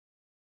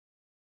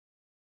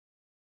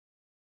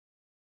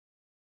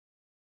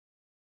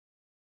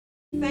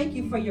thank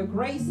you for your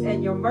grace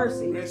and your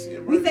mercy.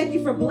 We thank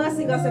you for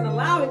blessing us and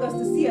allowing us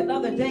to see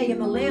another day in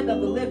the land of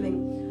the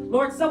living.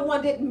 Lord,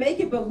 someone didn't make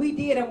it, but we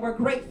did, and we're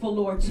grateful,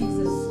 Lord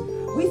Jesus.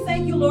 We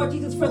thank you, Lord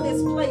Jesus, for this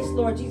place,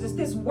 Lord Jesus,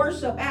 this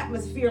worship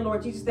atmosphere,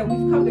 Lord Jesus, that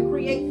we've come to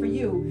create for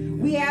you.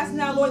 We ask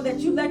now, Lord, that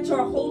you let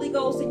your Holy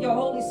Ghost and your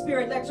Holy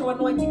Spirit, let your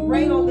anointing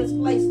reign on this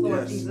place,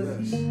 Lord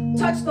Jesus.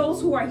 Touch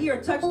those who are here.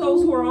 Touch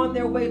those who are on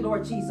their way,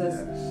 Lord Jesus.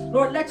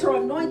 Lord, let your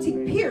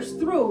anointing pierce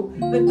through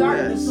the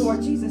darkness,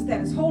 Lord Jesus, that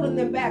is holding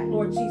them back,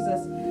 Lord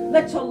Jesus.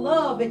 Let your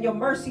love and your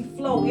mercy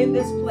flow in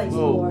this place,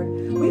 Lord.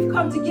 We've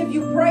come to give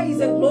you praise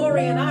and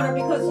glory and honor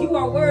because you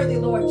are worthy,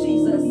 Lord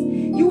Jesus.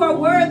 You are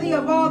worthy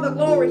of all the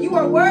glory. You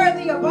are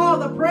worthy of all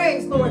the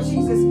praise, Lord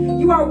Jesus.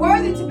 You are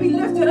worthy to be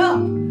lifted up.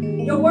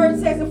 Your word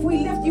says if we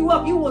lift you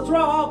up, you will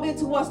draw all men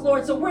to us,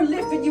 Lord. So we're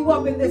lifting you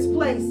up in this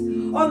place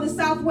on the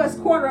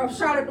southwest corner of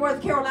Charlotte,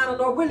 North Carolina,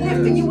 Lord. We're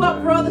lifting you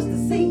up for others to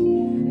see.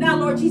 Now,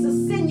 Lord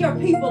Jesus, send your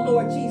people,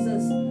 Lord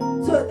Jesus,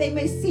 so that they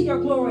may see your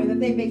glory, that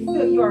they may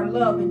feel your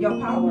love and your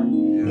power.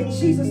 In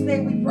Jesus'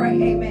 name we pray.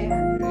 Amen.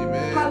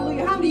 Amen.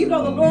 Hallelujah. How many of you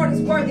know the Lord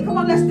is worthy? Come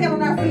on, let's stand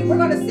on our feet. We're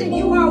going to sing,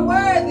 you are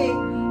worthy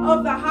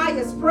of the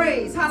highest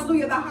praise.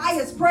 Hallelujah, the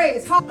highest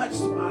praise.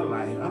 Touched my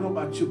life. I don't know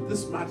about you, but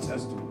this is my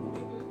testimony.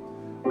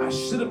 I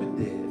should have been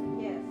dead,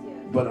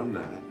 but I'm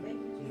not.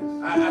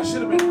 I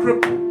should have been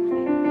crippled,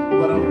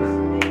 but I'm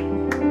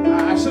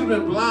not. I should have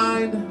been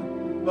blind,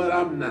 but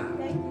I'm not.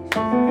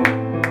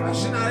 I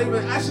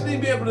shouldn't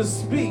even be able to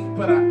speak,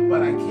 but I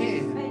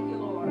can. Thank you,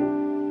 Lord.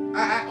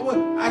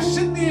 I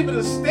shouldn't be able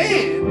to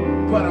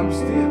stand, but I'm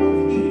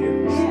still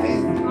here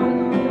standing.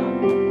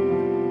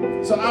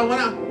 So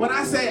when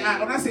I say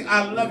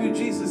I love you,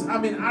 Jesus, I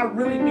mean I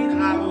really mean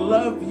I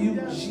love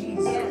you,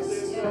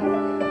 Jesus.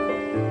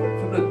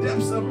 From the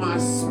depths of my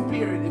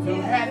spirit. If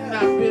it had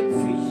not been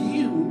for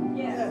you,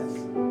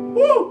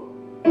 woo!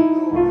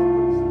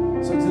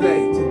 So today,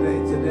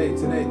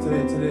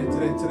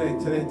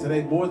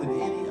 more than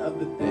any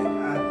other thing,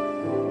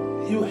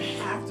 you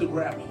have to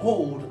grab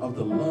hold of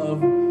the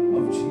love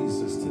of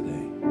Jesus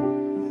today.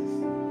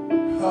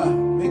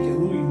 Make it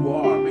who you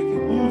are. Make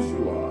it whose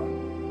you are.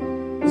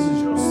 This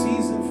is your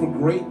season for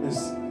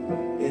greatness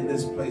in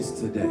this place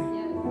today.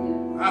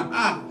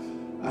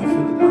 I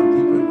feel it down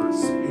deep in my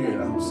spirit.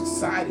 I'm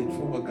excited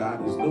for what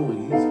God is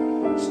doing. He's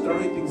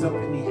stirring things up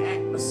in the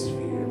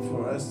atmosphere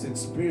for us to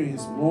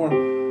experience more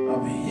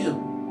of Him.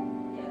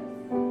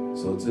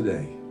 So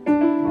today,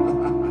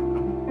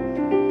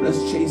 let's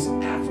chase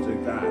after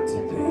God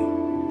today.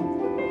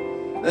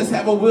 Let's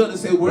have a will to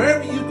say,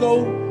 wherever you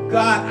go,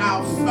 God,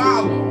 I'll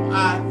follow.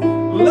 I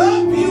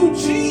love you,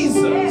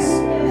 Jesus,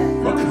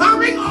 for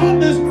coming on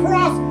this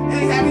cross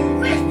and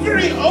having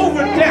victory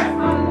over death.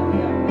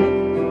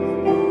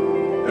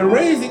 And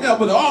raising up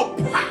with all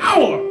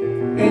power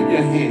in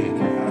your hand.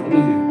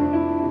 Hallelujah.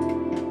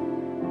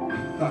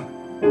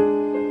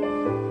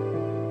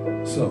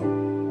 So,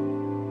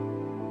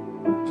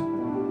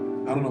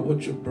 I don't know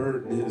what your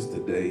burden is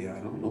today. I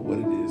don't know what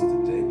it is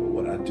today, but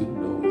what I do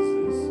know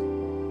is this.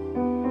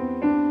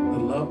 The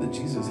love that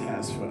Jesus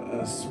has for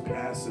us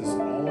surpasses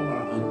all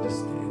our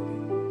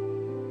understanding.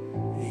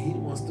 And He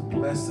wants to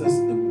bless us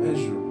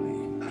immeasurably,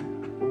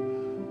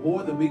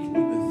 more than we can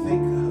even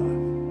think of.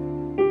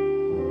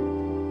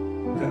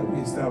 God,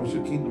 we establish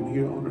your kingdom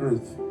here on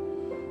earth.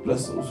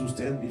 Bless those who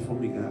stand before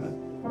me, God.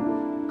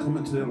 Come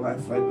into their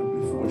life like never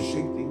before.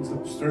 Shake things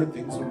up, stir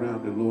things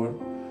around it, Lord.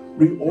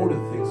 Reorder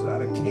things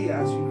out of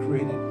chaos. You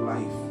created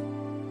life.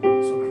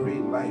 So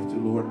create life, dear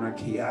Lord, in our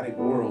chaotic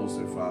worlds,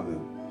 dear Father.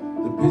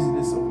 The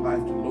busyness of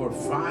life, dear Lord.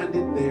 Find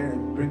it there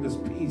and bring us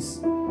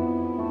peace.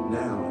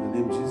 Now, in the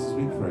name of Jesus,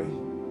 we pray.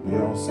 We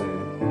all say,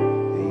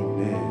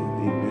 amen,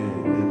 amen,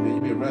 amen.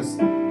 You may rest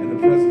in the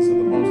presence of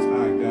the Most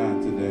High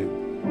God today.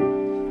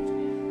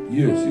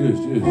 Yes.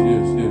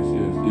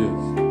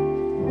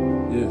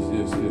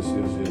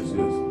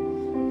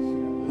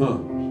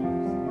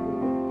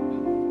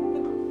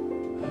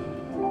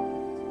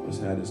 Let's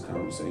have this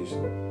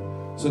conversation.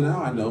 So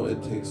now I know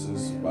it takes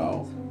us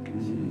about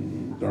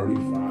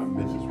 35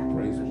 minutes for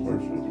praise and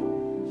worship.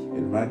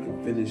 And if I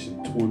can finish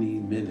in 20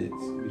 minutes,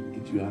 we can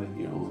get you out of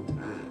here on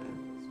time.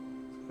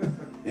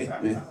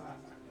 Amen.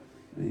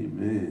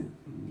 Amen.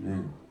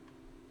 Amen.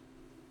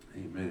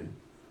 Amen.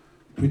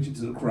 Preaching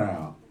to the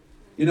crowd.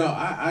 You know,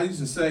 I used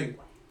to say,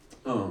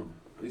 I'm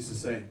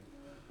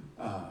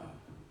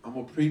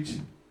going to preach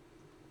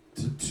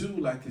to 2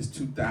 like it's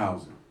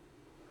 2,000.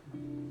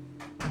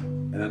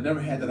 And I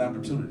never had that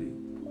opportunity.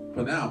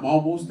 But now I'm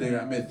almost there.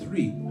 I'm at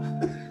 3.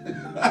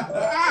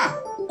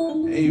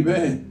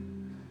 Amen.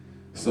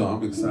 So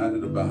I'm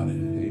excited about it.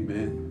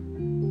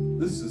 Amen.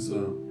 This is,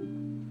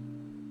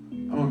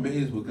 I'm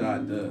amazed what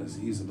God does.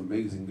 He's an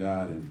amazing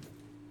God. And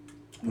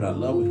what I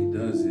love what He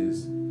does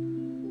is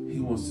He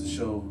wants to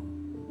show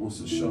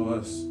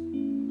us,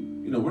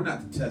 you know, we're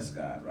not the test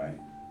God, right?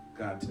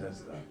 God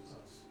tests us.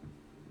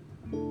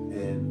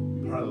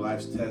 And part of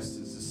life's test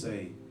is to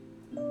say,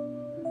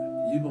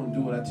 you're going to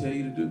do what I tell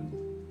you to do,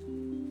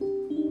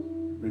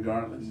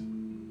 regardless.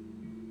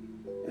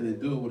 And then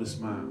do it with a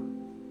smile.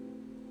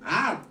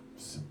 I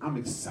I'm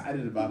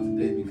excited about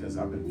today because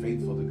I've been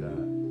faithful to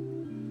God.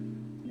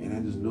 And I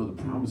just know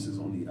the promises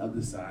on the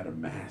other side are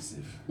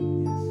massive.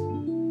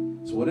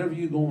 So whatever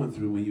you're going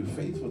through, when you're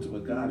faithful to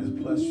what God has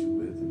blessed you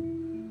with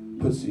and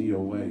puts in your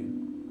way,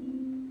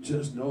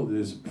 just know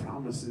there's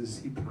promises.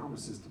 He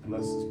promises to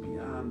bless us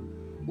beyond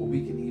what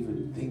we can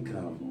even think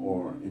of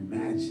or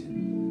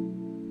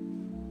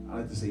imagine. I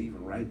like to say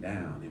even write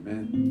down.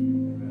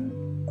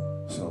 Amen?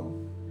 So,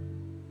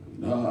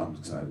 I'm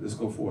excited. Let's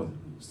go forth.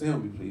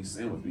 Stand with me, please.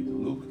 Stand with me to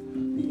Luke,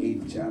 the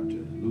 8th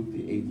chapter. Luke, the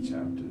 8th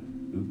chapter.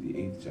 Luke, the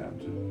 8th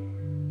chapter.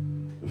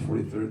 The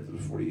 43rd to the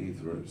 48th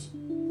verse.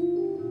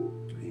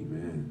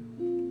 Amen.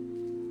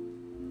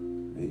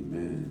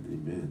 Amen.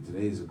 Amen.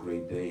 Today is a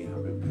great day.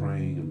 I've been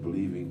praying and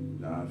believing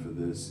God for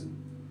this. And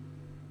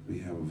we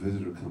have a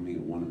visitor coming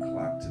at 1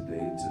 o'clock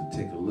today to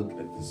take a look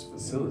at this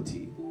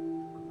facility.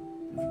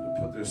 They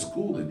put their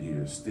school in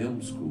here,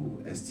 STEM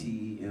school,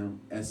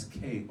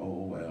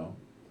 STEMSKOOL.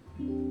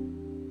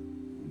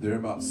 They're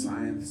about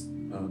science,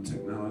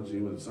 technology,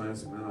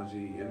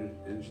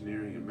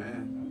 engineering, and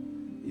math.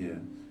 Yeah,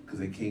 because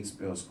they can't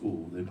spell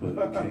school. They put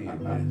a K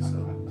in there,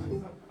 so.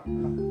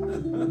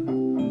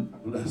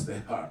 Bless their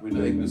heart. We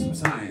know they can do some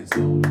science,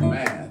 though,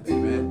 math,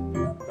 amen.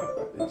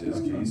 They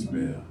just can't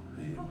spell.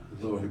 Amen.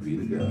 Glory be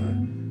to God.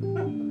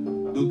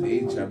 Luke,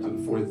 the 8th chapter, the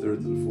 43rd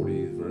to the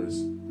 48th verse.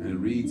 And it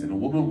reads, and a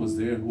woman was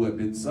there who had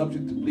been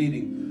subject to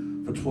bleeding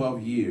for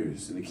 12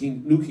 years. And the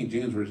New King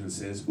James Version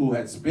says, who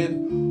had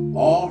spent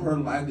all her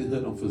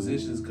livelihood on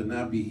physicians, could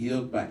not be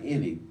healed by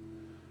any,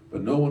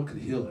 but no one could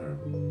heal her.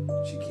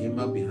 She came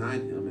up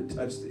behind him and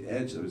touched the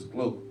edge of his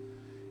cloak.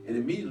 And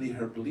immediately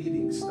her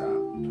bleeding stopped.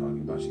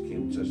 Talking about she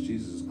came and touched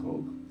Jesus'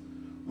 cloak.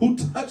 Who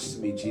touched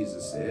me,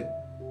 Jesus said.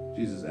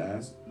 Jesus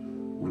asked.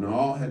 When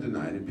all had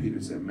denied it, Peter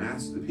said,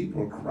 Master, the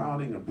people are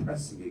crowding and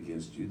pressing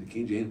against you. The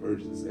King James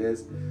Version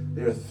says,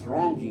 they're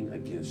thronging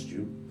against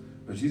you.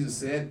 But Jesus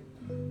said,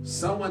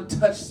 someone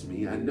touched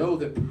me. I know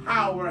that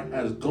power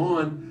has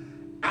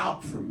gone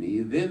out from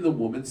me. Then the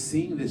woman,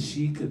 seeing that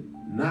she could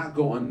not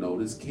go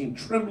unnoticed, came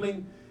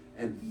trembling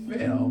and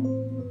fell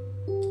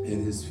at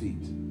his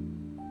feet.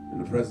 In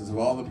the presence of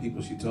all the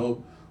people, she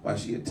told why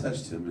she had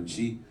touched him, and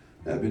she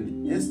had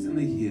been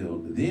instantly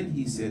healed. Then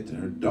he said to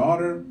her,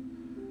 daughter,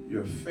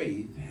 your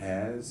faith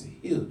has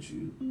healed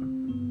you.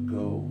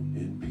 Go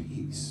in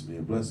peace. May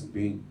a blessing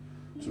be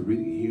to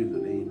reading and hearing the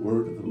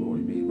word of the Lord.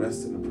 You may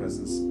rest in the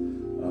presence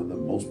of the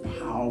most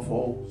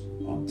powerful,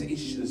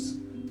 audacious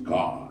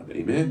God.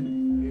 Amen?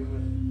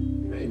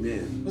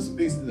 Amen. Put some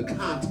things in the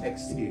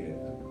context here.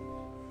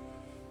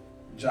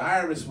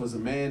 Jairus was a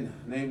man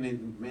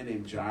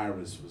named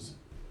Jairus.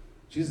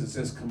 Jesus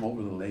says, come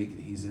over the lake, and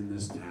he's in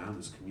this town,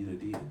 this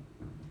community.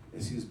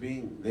 As he's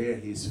being there,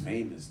 he's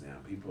famous now.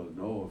 People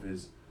know of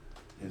his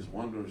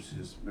wonders,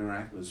 his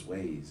miraculous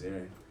ways.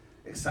 They're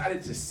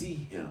excited to see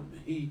him.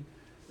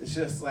 It's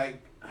just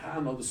like, I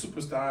don't know, the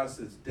superstars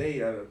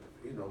today are,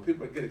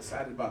 people get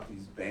excited about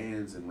these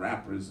bands and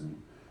rappers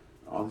and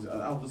all these.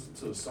 I was listening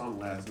to a song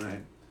last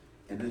night,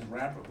 and this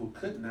rapper who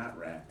could not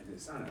rap, and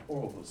it sounded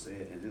horrible,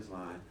 said in this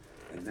line,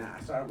 and now I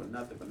started with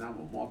nothing, but now I'm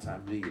a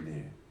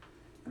multi-millionaire.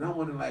 And I'm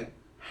wondering, like,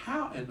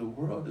 how in the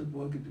world this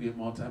boy could be a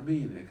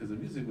multi-millionaire? Because the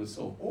music was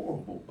so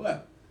horrible.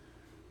 But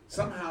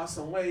somehow,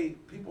 some way,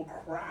 people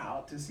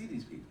crowd to see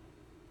these people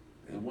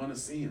and want to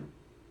see them.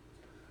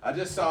 I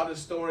just saw this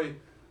story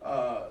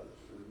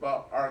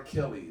about R.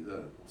 Kelly,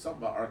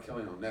 something about R.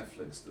 Kelly on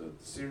Netflix, the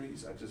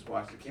series. I just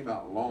watched it. It came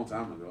out a long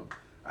time ago.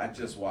 I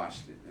just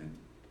watched it.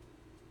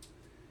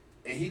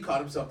 And he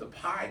called himself the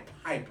Pied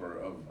Piper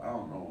of, I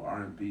don't know,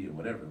 R&B or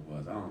whatever it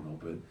was. I don't know.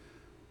 But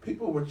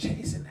people were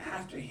chasing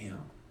after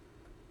him.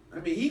 I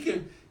mean, he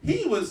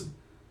is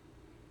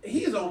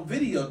on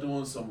video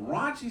doing some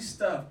raunchy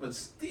stuff, but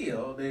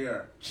still they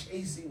are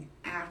chasing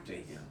after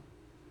him.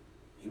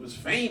 He was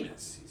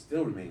famous. He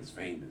still remains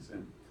famous.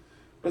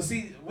 But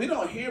see, we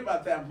don't hear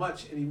about that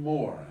much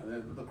anymore.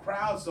 The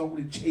crowds don't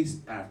really chase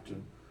after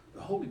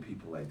the holy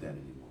people like that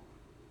anymore.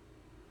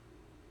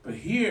 But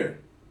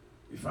here,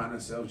 we find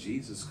ourselves,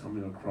 Jesus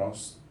coming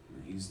across,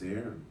 and he's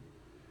there, and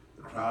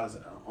the crowd is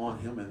on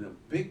him, and the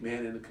big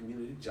man in the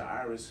community,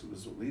 Jairus, who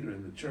was a leader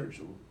in the church,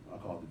 or I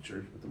call it the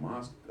church, but the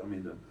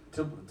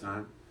temple at the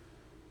time,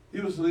 he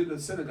was the leader of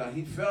the synagogue.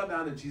 He fell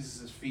down at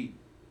Jesus' feet,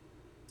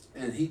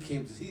 and he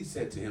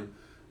said to him,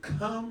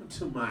 come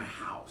to my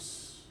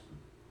house,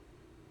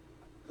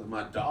 because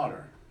my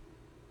daughter,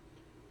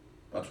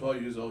 about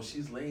 12 years old,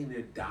 she's laying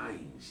there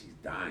dying. She's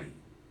dying.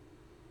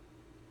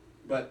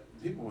 But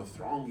people were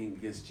thronging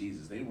against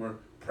Jesus. They were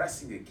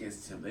pressing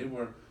against him. They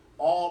were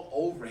all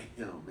over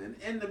him. And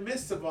in the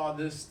midst of all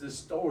this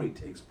story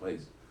takes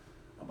place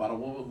about a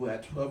woman who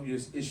had 12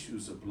 years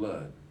issues of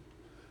blood.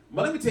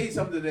 But let me tell you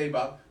something today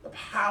about the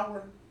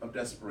power of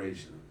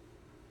desperation.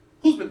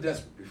 Who's been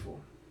desperate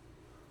before?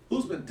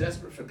 Who's been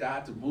desperate for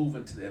God to move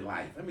into their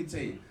life? Let me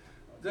tell you,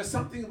 there's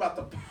something about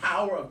the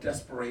power of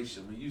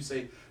desperation when you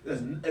say,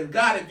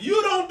 God, if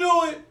you don't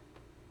do it,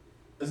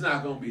 it's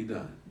not going to be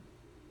done.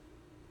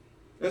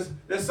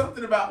 There's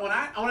something about when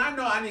I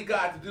know I need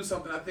God to do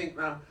something, I think,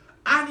 now,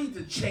 I need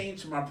to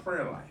change my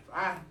prayer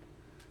life.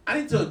 I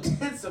need to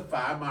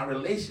intensify my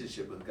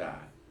relationship with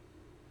God.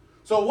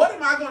 So what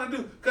am I going to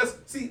do? Because,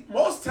 see,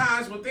 most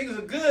times when things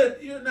are good,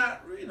 you're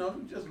not, you're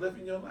just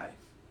living your life.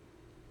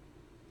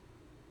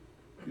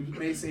 You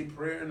may say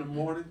prayer in the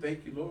morning,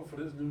 thank you, Lord, for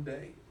this new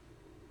day.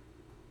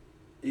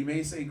 You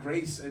may say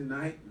grace at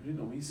night,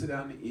 when you sit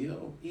down to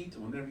eat,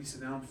 whenever you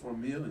sit down for a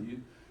meal and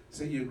you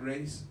say your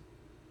grace.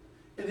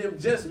 And then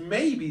just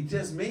maybe,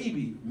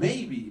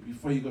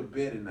 before you go to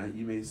bed at night,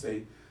 you may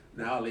say,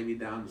 now I'll lay me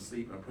down to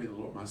sleep. I pray the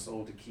Lord my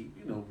soul to keep.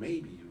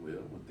 Maybe you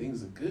will. When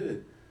things are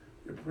good,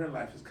 your prayer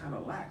life is kind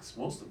of lax,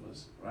 most of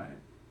us, right?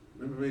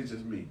 Maybe it's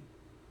just me.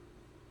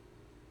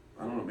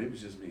 I don't know, maybe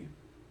it's just me.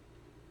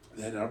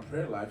 That our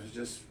prayer life is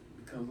just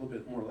becomes a little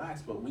bit more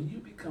lax. But when you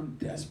become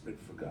desperate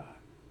for God,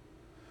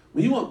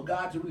 when you want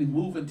God to really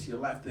move into your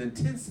life, the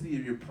intensity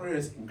of your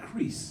prayers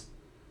increase.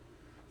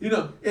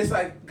 It's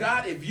like,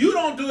 God, if you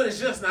don't do it, it's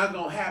just not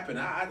going to happen.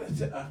 I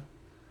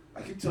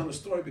keep telling the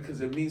story because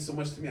it means so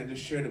much to me. I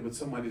just shared it with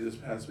somebody this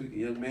past week, a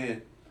young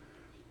man.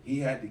 He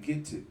had to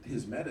get to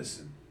his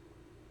medicine.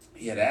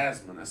 He had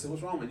asthma. And I said,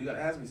 what's wrong, man? You got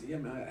asthma? He said, yeah,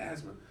 man, I got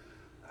asthma.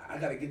 I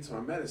got to get to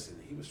my medicine.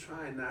 He was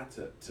trying not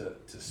to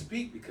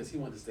speak because he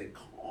wanted to stay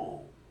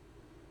calm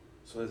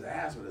so his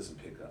asthma doesn't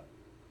pick up.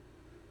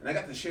 And I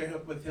got to share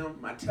with him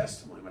my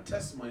testimony. My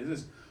testimony is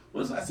this.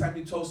 When's the last time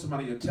you told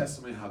somebody your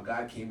testimony, how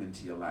God came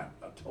into your life?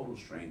 A total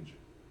stranger.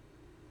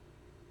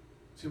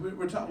 See,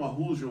 we're talking about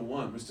who's your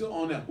one. We're still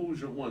on that who's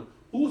your one.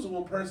 Who's the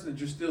one person that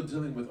you're still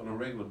dealing with on a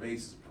regular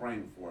basis,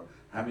 praying for,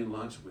 having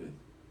lunch with,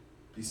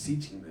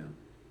 beseeching them?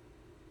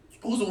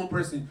 Who's the one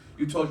person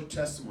you told your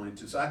testimony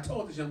to? So I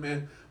told this young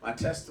man my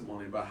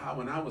testimony about how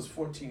when I was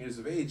 14 years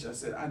of age, I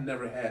said I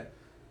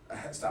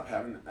had stopped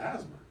having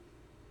asthma.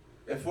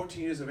 At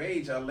 14 years of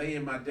age, I lay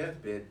in my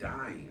deathbed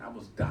dying. I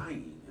was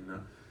dying.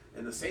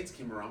 And the saints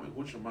came around me,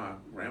 which are my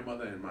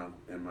grandmother and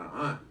my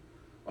aunt,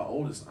 my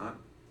oldest aunt.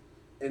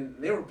 And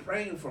they were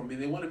praying for me.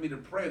 They wanted me to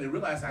pray. They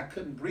realized I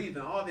couldn't breathe.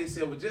 And all they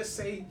said was, just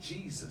say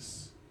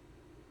Jesus.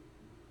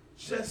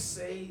 Just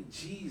say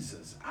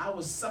Jesus. I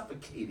was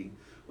suffocating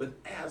with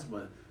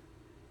asthma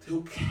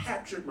who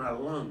captured my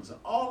lungs. And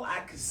all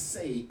I could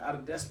say out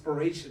of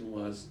desperation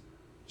was,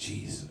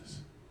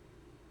 Jesus.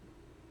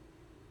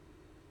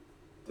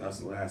 That was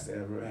the last I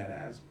ever had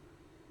asthma.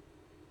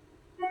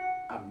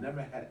 I've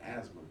never had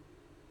asthma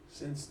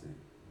since then.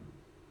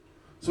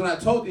 So when I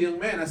told the young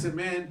man, I said,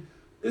 man,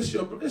 this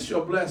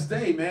your blessed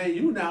day, man.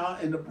 You now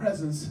in the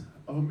presence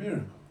of a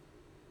miracle.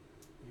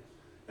 Yes.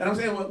 And I'm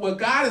saying, what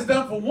God has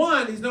done for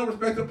one, he's no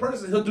respecter of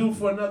person. He'll do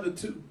for another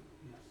too.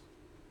 Yes.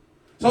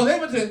 So I was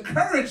able to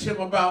encourage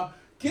him about,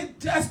 get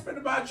desperate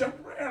about your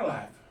prayer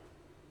life.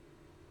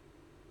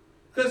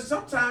 Because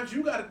sometimes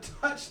you got to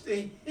touch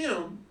the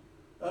hem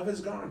of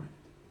his garment.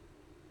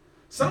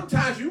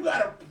 Sometimes you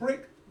got to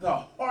prick the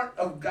heart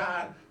of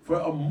God for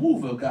a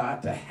move of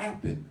God to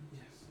happen.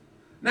 Yes.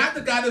 Not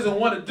that God doesn't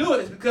want to do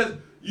it, it's because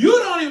you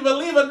don't even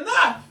believe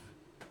enough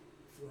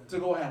to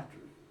go after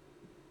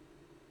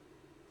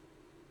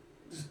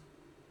it.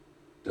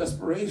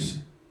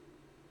 Desperation.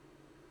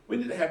 We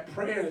need to have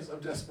prayers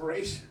of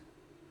desperation.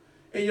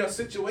 In your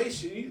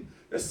situation,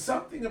 there's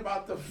something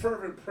about the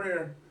fervent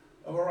prayer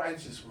of a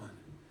righteous one.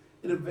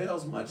 It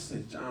avails much,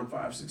 says John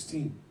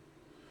 5:16.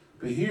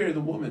 But here the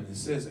woman, it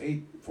says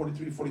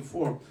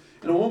 8:43-44,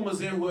 and a woman was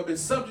there who had been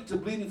subject to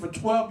bleeding for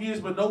 12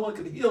 years, but no one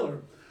could heal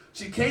her.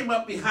 She came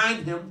up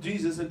behind him,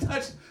 Jesus, and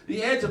touched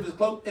the edge of his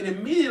cloak, and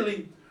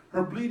immediately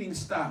her bleeding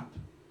stopped.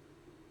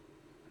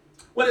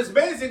 What is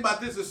amazing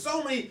about this, there's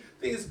so many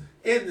things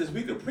in this.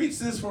 We could preach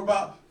this for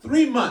about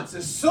 3 months.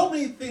 There's so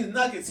many things,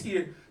 nuggets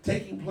here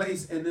taking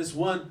place in this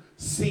one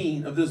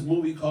scene of this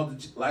movie called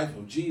The Life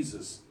of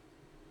Jesus.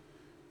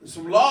 There's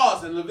some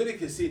laws in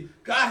Leviticus. See,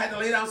 God had to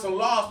lay down some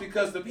laws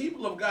because the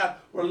people of God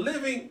were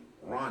living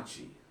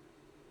raunchy.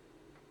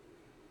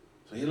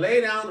 So he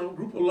laid down a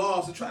group of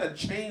laws to try to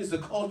change the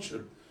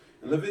culture.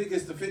 In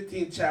Leviticus, the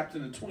 15th chapter,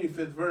 the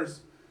 25th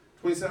verse,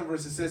 27th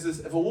verse, it says this: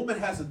 if a woman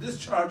has a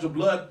discharge of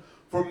blood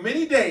for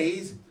many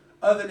days,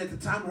 other than at the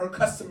time of her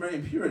customary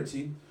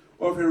impurity,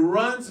 or if it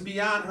runs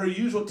beyond her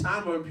usual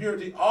time of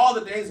impurity, all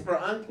the days of her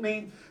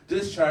unclean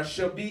discharge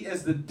shall be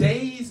as the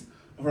days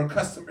of her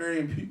customary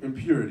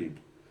impurity.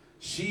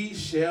 She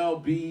shall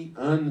be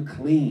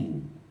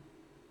unclean.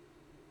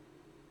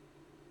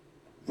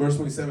 Verse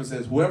 27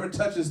 says, whoever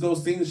touches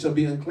those things shall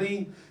be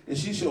unclean, and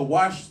she shall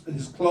wash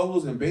his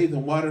clothes and bathe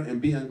in water and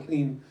be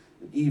unclean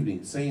in the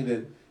evening, saying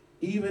that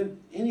even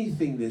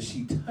anything that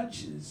she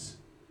touches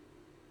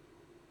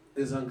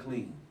is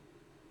unclean.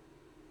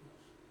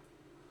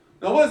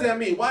 Now, what does that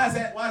mean? Why is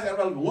that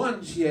relevant?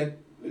 One, she had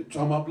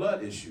talking about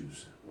blood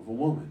issues of a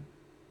woman.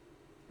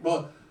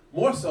 But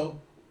more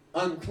so,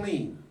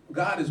 unclean.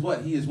 God is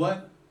what? He is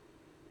what?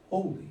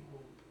 Holy.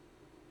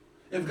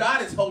 If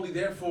God is holy,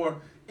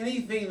 therefore,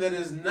 anything that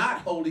is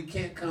not holy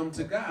can't come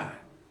to God.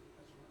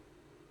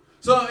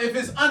 So if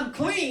it's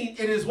unclean,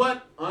 it is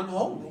what?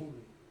 Unholy.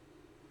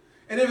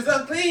 And if it's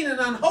unclean and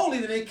unholy,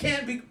 then it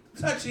can't be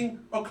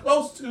touching or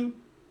close to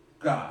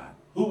God,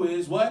 who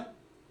is what?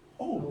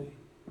 holy.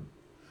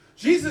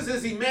 Jesus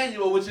is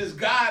Emmanuel, which is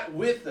God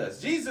with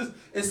us. Jesus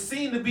is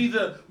seen to be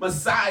the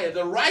Messiah,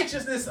 the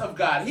righteousness of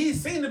God.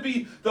 He's seen to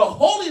be the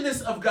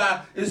holiness of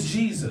God is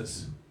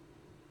Jesus.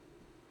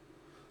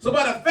 So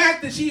by the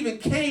fact that she even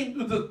came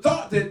to the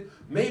thought that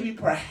maybe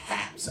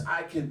perhaps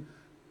I can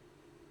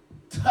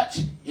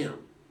touch him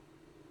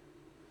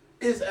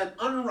is an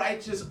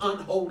unrighteous,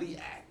 unholy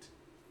act.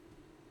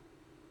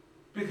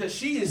 Because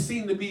she is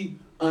seen to be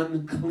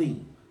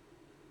unclean.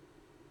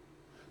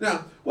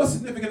 Now, what's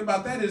significant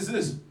about that is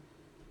this.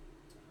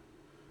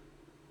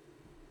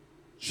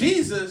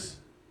 Jesus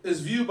is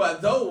viewed by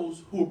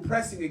those who are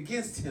pressing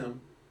against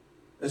him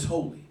as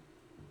holy.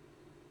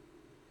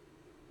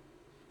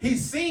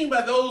 He's seen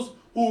by those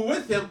who are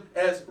with him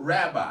as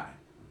rabbi,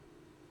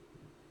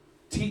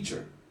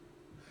 teacher.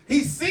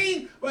 He's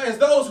seen as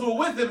those who are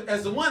with him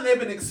as the one they've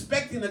been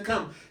expecting to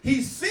come.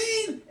 He's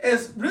seen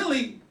as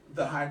really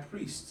the high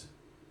priest.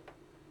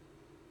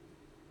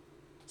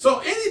 So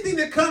anything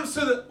that comes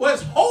to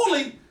what's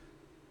holy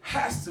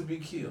has to be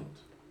killed.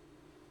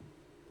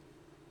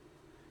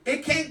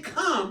 It can't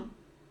come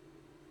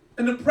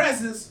in the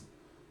presence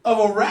of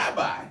a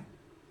rabbi.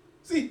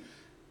 See,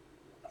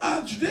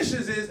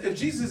 traditions is if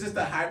Jesus is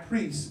the high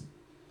priest,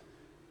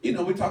 we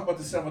talked about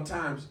this several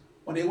times.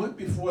 When they went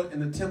before in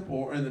the temple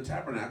or in the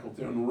tabernacle,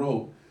 there on the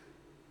road,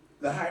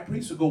 the high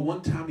priest would go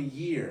one time a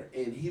year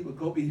and he would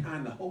go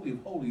behind the Holy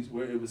of Holies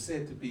where it was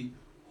said to be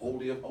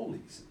Holy of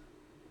Holies.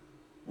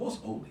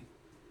 Most holy.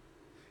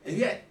 And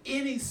he had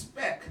any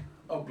speck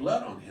of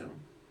blood on him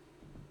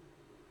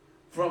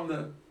from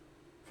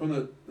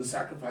the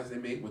sacrifice they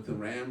made with the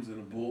rams and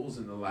the bulls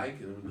and the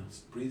like, and the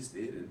priests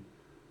did. And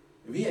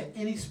if he had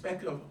any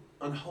speck of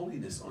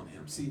unholiness on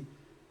him, see,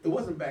 it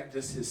wasn't back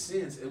just his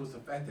sins. It was the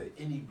fact that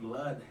any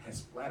blood had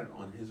splattered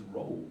on his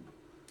robe.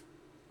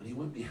 When he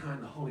went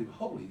behind the Holy of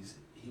Holies,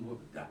 he would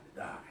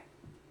die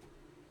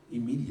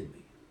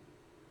immediately.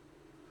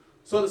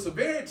 So the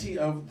severity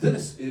of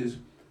this is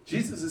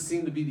Jesus is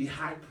seen to be the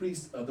high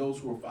priest of those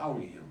who are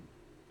following him.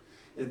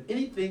 If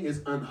anything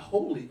is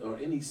unholy or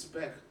any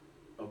speck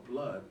of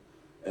blood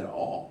at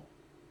all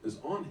is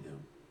on him,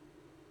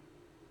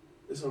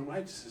 it's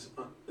unrighteous,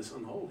 it's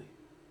unholy.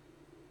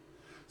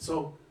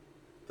 So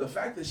the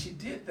fact that she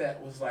did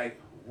that was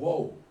like,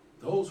 whoa,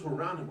 those who are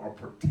around him are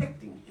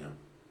protecting him.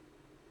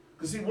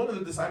 Because see, one of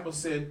the disciples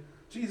said,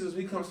 Jesus,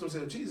 he comes to him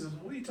and said, Jesus,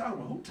 what are you talking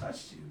about? Who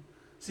touched you?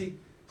 See,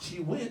 she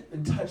went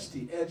and touched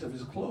the edge of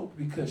his cloak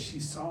because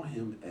she saw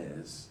him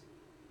as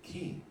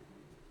king.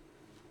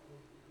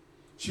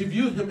 She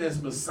viewed him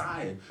as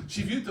Messiah.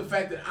 She viewed the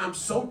fact that I'm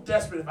so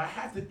desperate.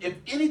 If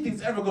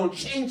anything's ever going to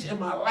change in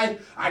my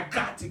life, I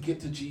got to get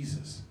to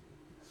Jesus.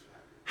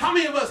 How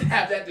many of us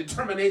have that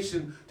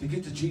determination to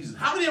get to Jesus?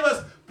 How many of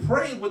us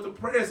pray with the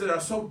prayers that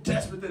are so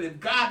desperate that if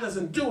God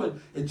doesn't do it,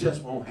 it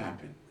just won't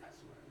happen?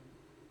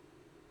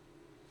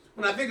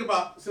 When I think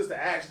about Sister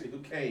Ashley who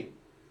came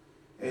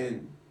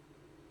and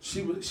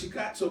she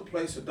got to a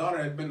place, her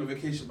daughter had been to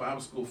vacation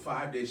Bible school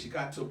 5 days. She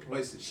got to a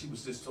place that she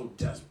was just so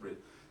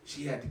desperate.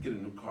 She had to get a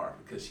new car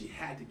because she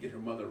had to get her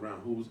mother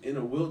around who was in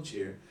a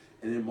wheelchair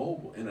and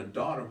immobile, and a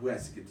daughter who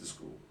has to get to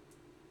school.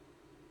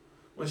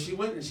 When she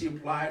went and she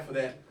applied for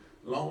that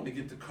loan to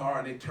get the car,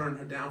 and they turned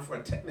her down for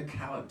a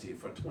technicality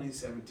for a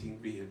 2017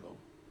 vehicle.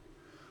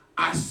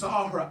 I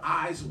saw her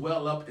eyes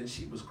well up and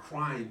she was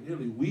crying,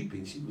 nearly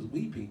weeping. She was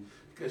weeping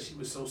because she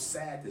was so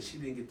sad that she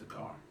didn't get the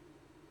car.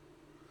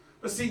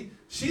 But see,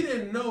 she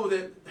didn't know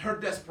that her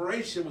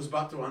desperation was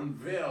about to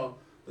unveil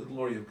the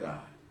glory of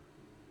God.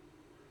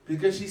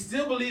 Because she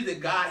still believed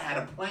that God had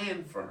a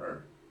plan for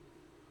her.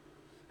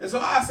 And so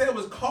I said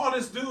was call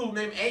this dude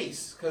named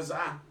Ace, because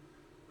I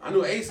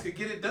knew Ace could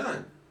get it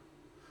done.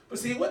 But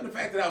see, it wasn't the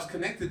fact that I was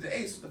connected to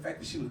Ace, it was the fact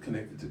that she was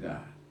connected to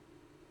God.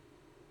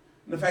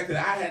 And the fact that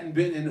I hadn't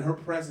been in her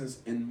presence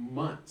in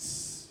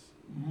months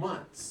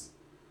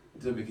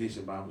until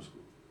Vacation Bible School.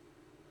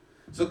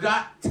 So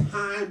God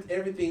timed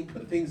everything,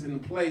 put things in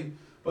play,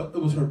 but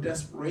it was her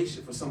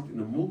desperation for something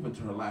to move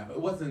into her life.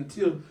 It wasn't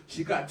until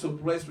she got to a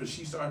place where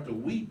she started to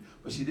weep,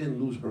 but she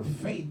didn't lose her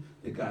faith,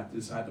 that God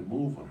decided to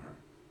move on her.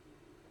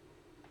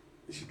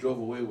 And she drove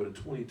away with a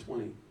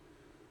 2020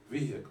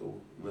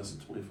 vehicle in less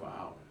than 24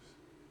 hours.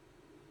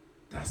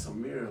 That's a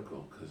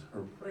miracle because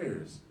her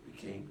prayers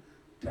became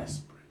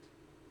desperate.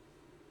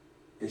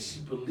 And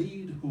she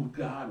believed who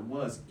God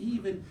was.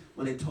 Even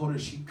when they told her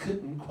she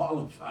couldn't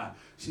qualify,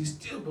 she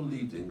still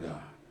believed in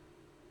God.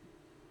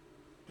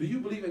 Do you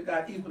believe in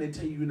God even when they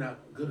tell you you're not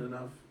good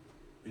enough?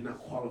 You're not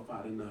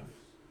qualified enough?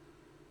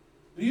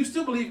 Do you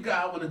still believe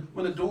God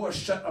when the door is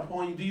shut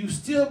upon you? Do you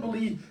still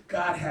believe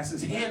God has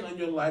his hand on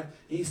your life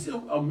and he's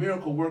still a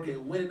miracle worker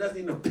when it doesn't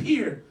even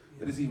appear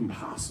that it's even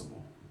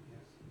possible?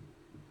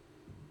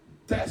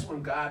 That's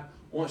when God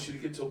wants you to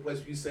get to a place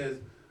where he says,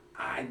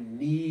 I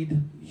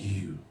need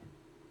you.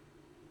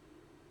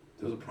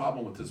 There was a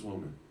problem with this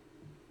woman.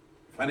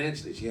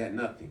 Financially, she had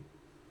nothing.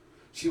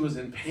 She was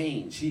in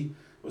pain. She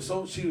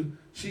So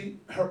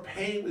her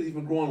pain was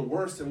even growing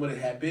worse than what it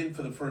had been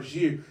for the first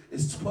year.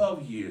 It's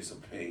 12 years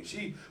of pain.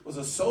 She was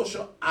a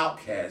social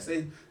outcast.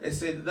 They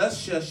said,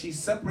 thus shall she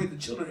separate the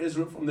children of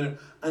Israel from their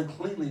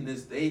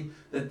uncleanliness,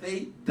 that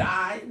they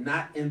die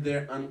not in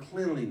their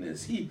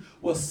uncleanliness. He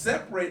was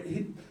separate.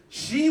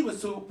 She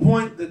was to a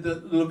point that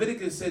the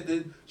Leviticus said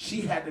that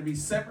she had to be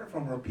separate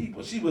from her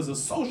people. She was a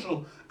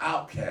social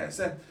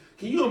outcast.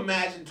 Can you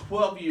imagine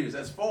 12 years?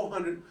 That's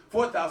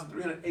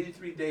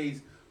 4,383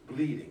 days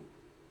bleeding.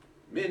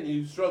 Men,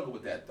 you struggle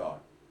with that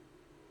thought.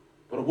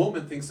 But a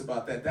woman thinks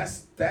about that.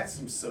 That's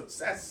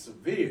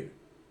severe.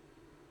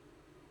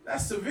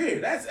 That's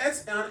severe.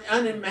 That's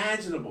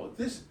unimaginable.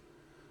 Just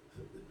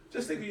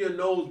think of your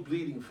nose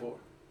bleeding for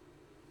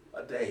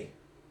a day.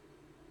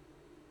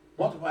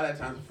 Multiply that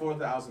times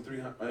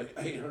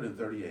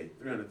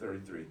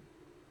 333.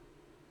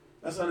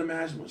 That's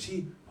unimaginable.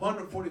 She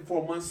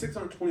 144 months,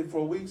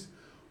 624 weeks,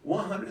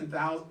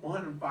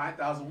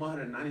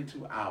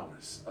 105,192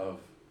 hours of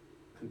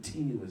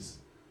continuous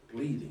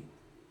bleeding.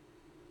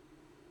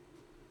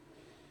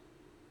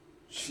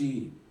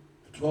 For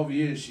 12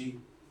 years, she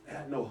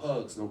had no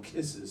hugs, no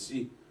kisses.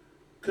 She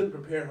couldn't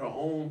prepare her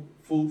own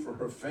food for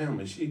her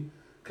family. She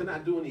could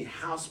not do any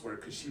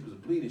housework because she was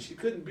bleeding. She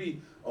couldn't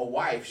be a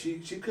wife. She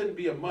couldn't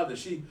be a mother.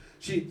 She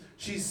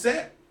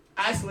sat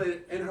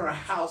isolated in her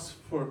house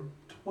for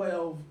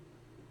 12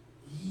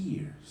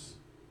 years.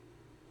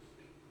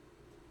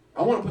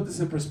 I want to put this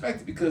in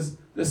perspective because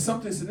there's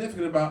something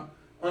significant about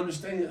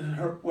understanding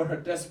what her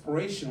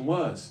desperation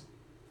was.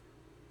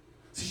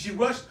 See, she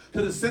rushed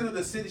to the center of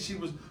the city. She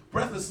was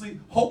breathlessly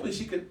hoping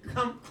she could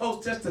come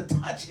close just to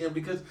touch him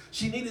because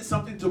she needed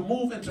something to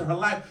move into her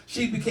life.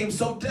 She became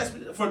so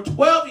desperate. For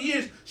 12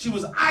 years, she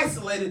was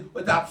isolated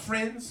without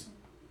friends,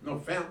 no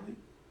family,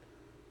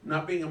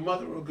 not being a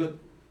mother or a good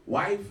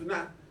wife,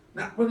 not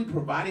really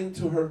providing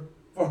for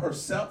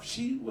herself.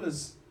 She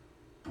was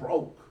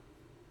broke,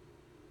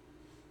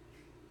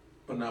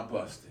 but not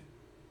busted.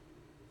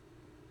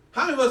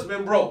 How many of us have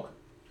been broke?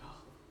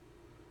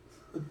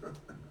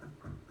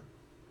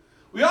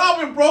 We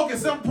all been broke at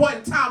some point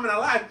in time in our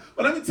life.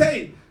 But let me tell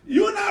you,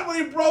 you're not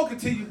really broke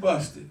until you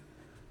busted.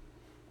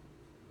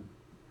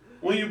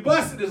 When you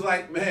busted, it's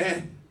like,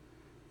 man,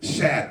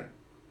 shattered.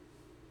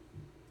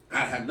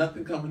 I have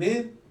nothing coming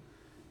in,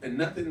 and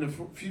nothing in the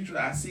future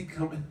I see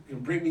coming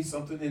can bring me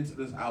something into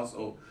this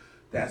household.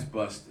 That's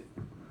busted.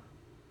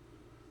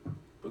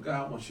 But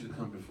God wants you to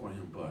come before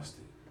him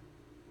busted.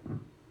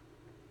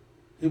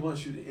 He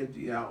wants you to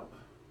empty out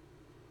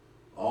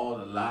all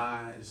the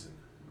lies and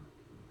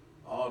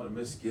all the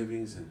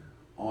misgivings and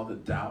all the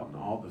doubt and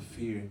all the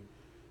fear.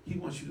 He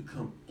wants you to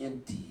come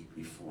empty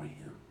before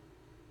him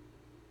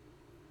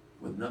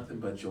with nothing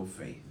but your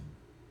faith.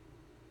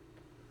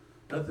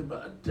 Nothing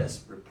but a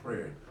desperate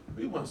prayer.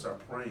 We want to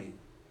start praying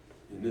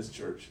in this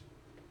church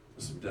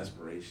with some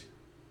desperation.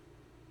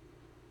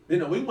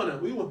 We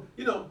want,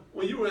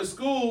 when you were in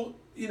school,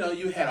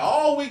 you had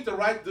all week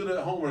to do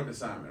the homework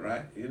assignment,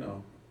 right?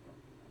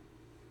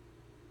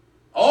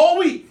 All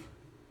week.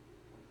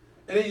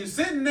 And then you're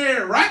sitting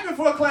there right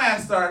before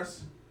class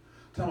starts,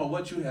 talking about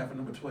what you have for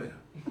number 12.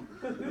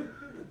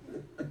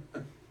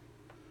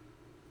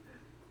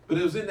 But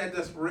it was in that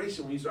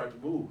desperation when you start to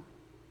move.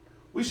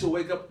 We should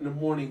wake up in the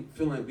morning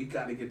feeling we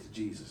got to get to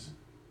Jesus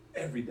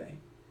every day.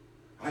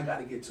 I got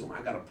to get to him.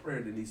 I got a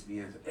prayer that needs to be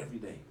answered every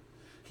day.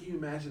 Can you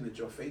imagine that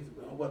your faith,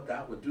 what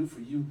God would do for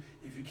you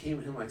if you came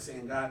to him like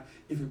saying, God,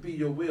 if it be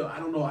your will, I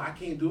don't know, I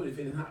can't do it. If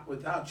it's not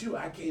without you,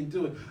 I can't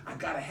do it. I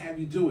got to have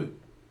you do it.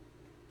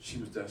 She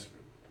was desperate.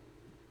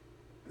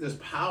 There's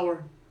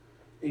power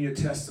in your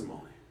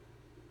testimony.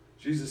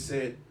 Jesus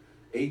said,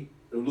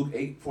 Luke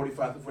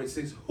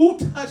 8:45-46, who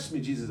touched me,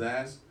 Jesus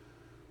asked.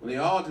 When they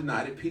all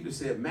denied it, Peter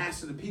said,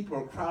 Master, the people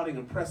are crowding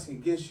and pressing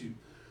against you.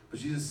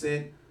 But Jesus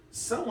said,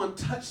 someone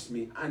touched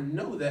me. I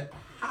know that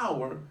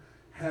power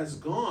has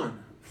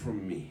gone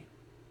from me.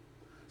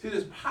 See,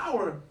 there's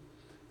power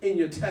in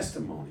your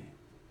testimony.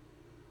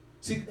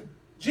 See,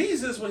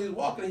 Jesus, when he's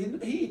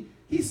walking,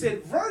 he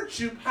said,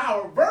 virtue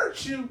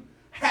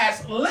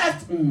has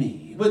left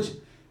me, which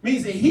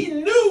means that he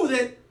knew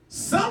that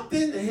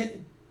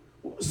something,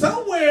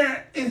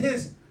 somewhere in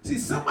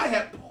somebody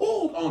had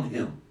pulled on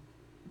him.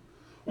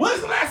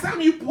 When's the last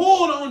time you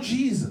pulled on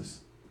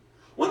Jesus?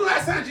 When's the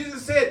last time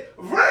Jesus said,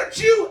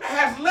 virtue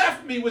has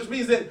left me, which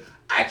means that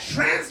I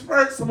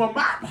transferred some of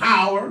my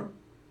power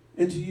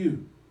into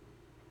you?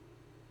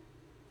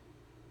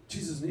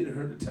 Jesus needed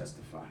her to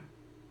testify.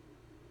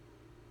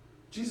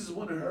 Jesus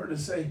wanted her to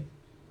say,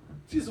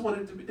 Jesus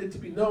wanted it to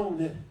be known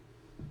that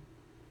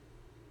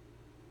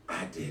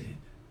I did it.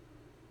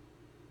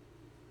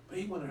 But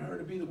he wanted her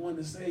to be the one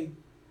to say,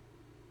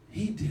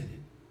 he did it.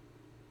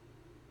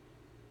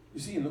 You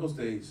see, in those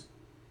days,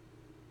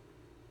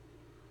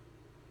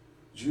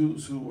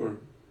 Jews who were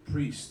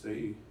priests,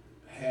 they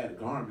had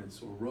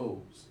garments or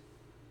robes.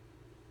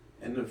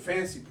 And the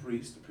fancy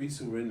priests, the priests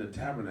who were in the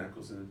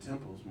tabernacles and the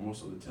temples, more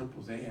so the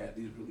temples, they had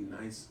these really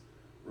nice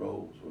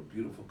robes with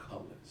beautiful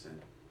colors.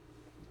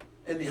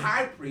 And the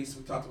high priest,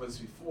 we talked about this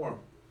before,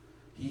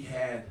 he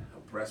had a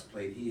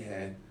breastplate, he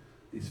had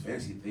these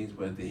fancy things,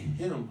 but at the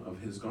hem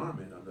of his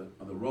garment,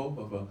 on the robe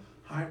of a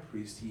high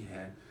priest, he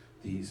had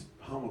these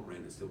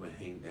pomegranates that would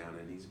hang down,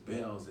 and these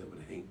bells that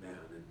would hang down,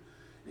 and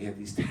he had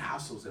these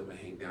tassels that would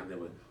hang down that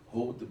would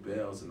hold the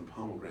bells and the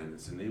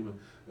pomegranates, and it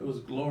was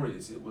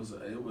glorious. It was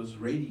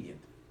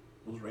radiant.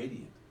 It was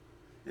radiant.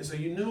 And so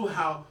you knew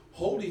how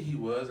holy he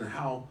was and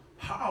how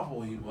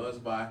powerful he was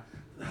by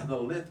the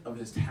length of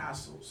his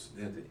tassels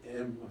at the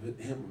hem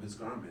of his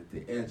garment,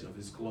 the edge of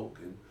his cloak,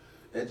 and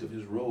edge of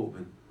his robe.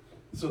 And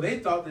so they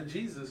thought that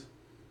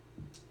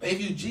they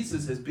viewed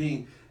Jesus as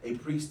being a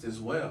priest as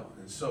well.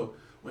 And so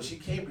when she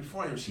came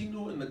before him, she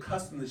knew in the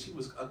custom that she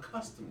was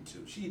accustomed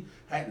to. She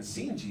hadn't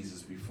seen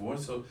Jesus before,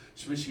 so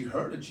when she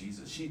heard of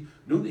Jesus, she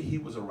knew that he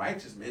was a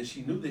righteous man.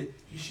 She knew that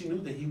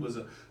he was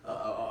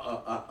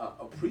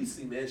a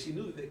priestly man. She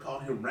knew that they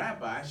called him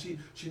rabbi. She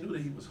knew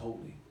that he was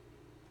holy.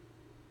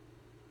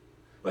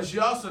 But she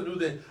also knew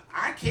that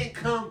I can't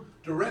come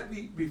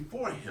directly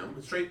before him,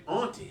 straight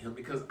onto him,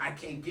 because I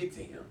can't get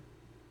to him.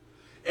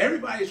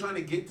 Everybody's trying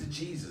to get to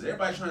Jesus.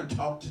 Everybody's trying to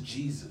talk to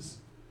Jesus.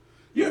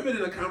 You ever been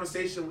in a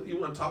conversation, you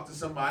want to talk to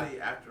somebody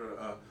after,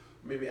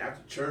 maybe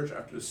after church,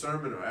 after a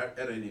sermon, or at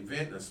an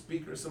event, a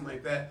speaker, or something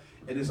like that,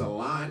 and there's a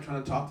line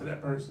trying to talk to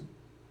that person?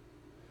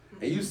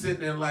 And you sitting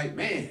there like,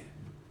 man,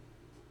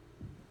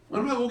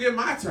 when am I going to get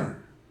my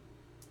turn?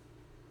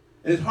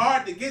 And it's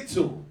hard to get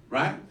to him,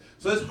 right?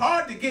 So it's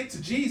hard to get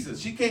to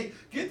Jesus. She can't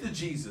get to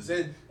Jesus.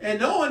 And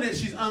knowing that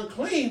she's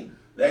unclean,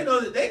 they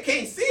know that they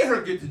can't see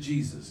her get to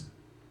Jesus.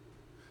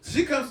 So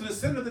she comes to the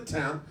center of the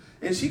town,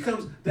 and she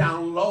comes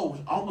down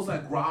low, almost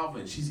like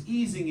groveling. She's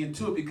easing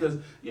into it because,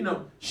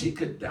 she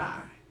could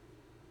die.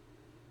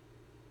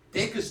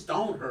 They could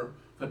stone her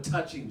for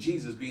touching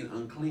Jesus, being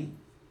unclean.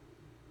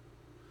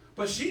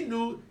 But she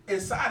knew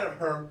inside of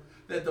her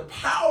that the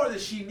power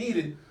that she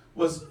needed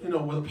was,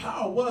 where the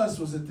power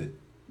was at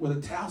where the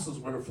tassels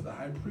were for the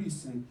high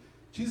priest. And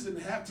Jesus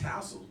didn't have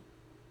tassels.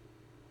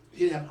 He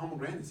didn't have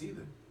pomegranates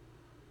either.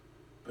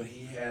 But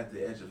he had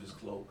the edge of his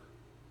cloak.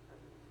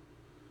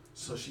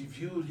 So she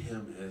viewed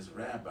him as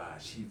rabbi.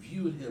 She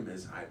viewed him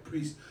as high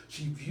priest.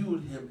 She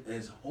viewed him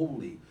as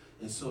holy.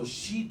 And so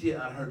she did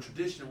out of her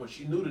tradition what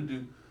she knew to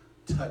do,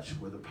 touch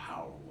where the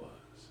power was.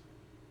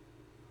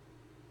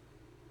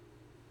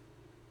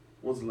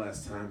 When's the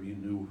last time you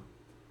knew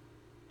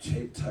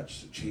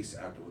touch to chase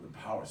after where the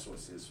power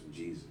source is from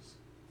Jesus?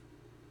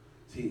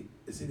 See,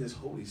 it's in his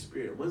Holy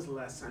Spirit. When's the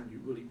last time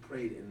you really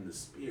prayed in the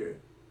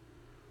Spirit?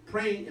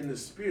 Praying in the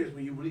Spirit is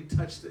when you really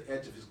touch the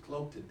edge of his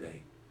cloak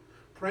today.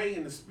 Praying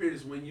in the Spirit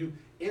is when you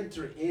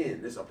enter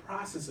in. There's a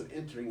process of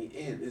entering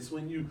in. It's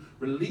when you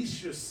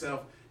release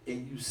yourself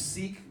and you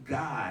seek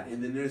God,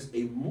 and then there's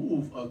a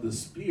move of the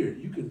Spirit.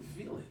 You can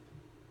feel it.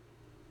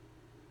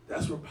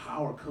 That's where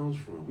power comes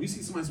from. When you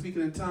see somebody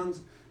speaking in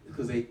tongues, it's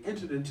because they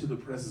entered into the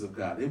presence of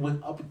God. They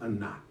went up a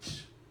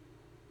notch.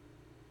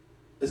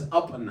 It's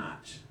up a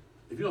notch.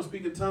 If you don't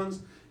speak in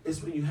tongues,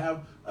 it's when you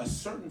have a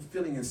certain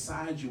feeling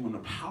inside you when the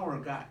power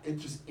of God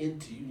enters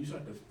into you. You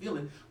start to feel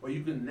it where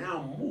you can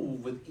now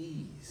move with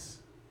ease.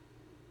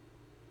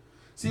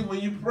 See, when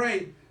you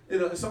pray,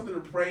 it's something to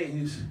pray and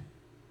you say,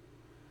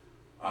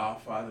 Our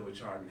Father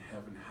which art in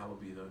heaven,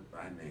 hallowed be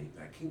thy name.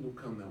 Thy kingdom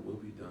come, thy will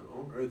be done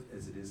on earth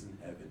as it is in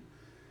heaven.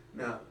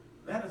 Now,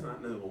 that is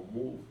not going to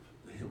move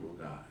the hymn of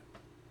God.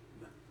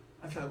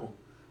 That's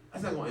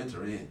not going to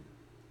enter in.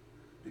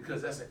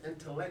 Because that's an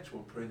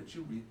intellectual prayer that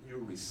you're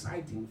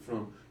reciting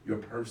from your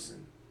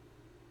person.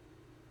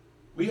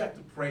 We have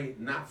to pray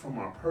not from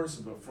our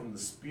person, but from the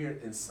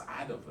Spirit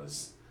inside of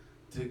us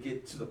to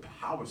get to the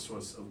power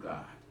source of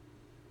God.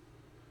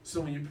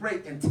 So when you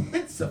pray,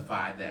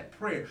 intensify that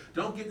prayer.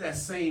 Don't get that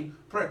same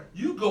prayer.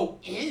 You go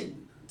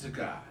in to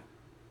God.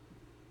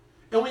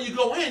 And when you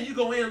go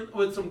in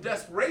with some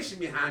desperation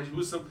behind you,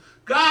 with some,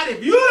 God,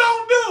 if you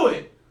don't do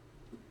it,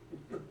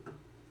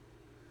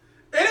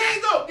 it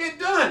ain't going to get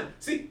done.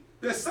 See,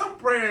 there's some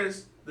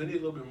prayers that need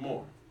a little bit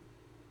more.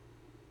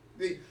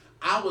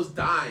 I was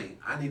dying.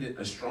 I needed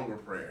a stronger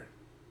prayer.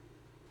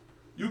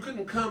 You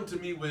couldn't come to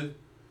me with,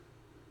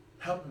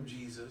 help him,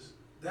 Jesus.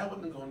 That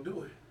wasn't going to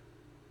do it.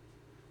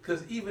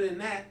 Because even in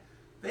that,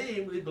 they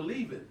ain't really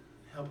believing,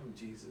 help him,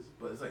 Jesus.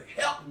 But it's like,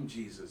 help him,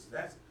 Jesus.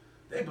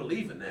 They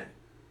believe in that.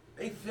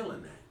 They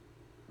feeling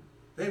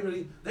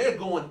that. They're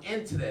going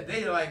into that.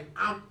 They're like,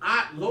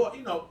 Lord,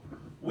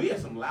 we are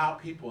some loud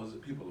people as a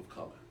people of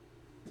color.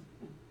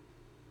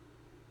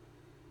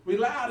 We're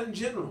loud in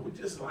general. We're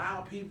just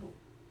loud people.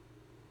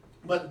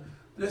 But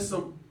there's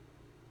some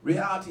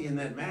reality in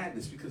that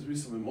madness because we're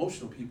some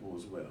emotional people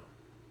as well.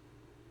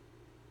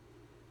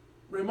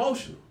 We're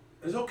emotional.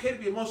 It's okay to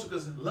be emotional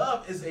because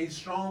love is a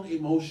strong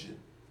emotion.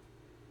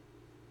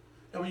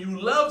 And when you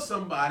love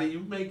somebody, you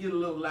may get a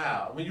little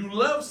loud. When you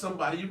love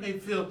somebody, you may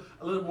feel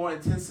a little more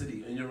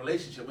intensity in your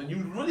relationship. When you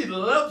really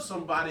love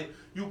somebody,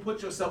 you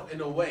put yourself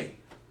in a way.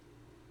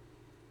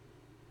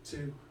 See,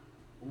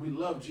 when we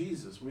love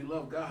Jesus, we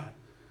love God,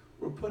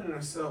 we're putting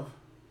ourselves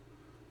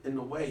in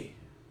the way.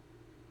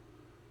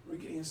 We're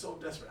getting so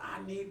desperate.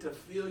 I need to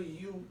feel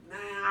you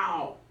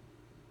now.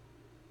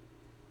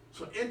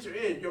 So enter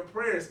in. Your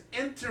prayers,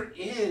 enter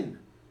in.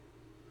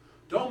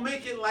 Don't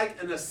make it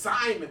like an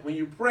assignment when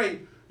you pray.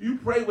 You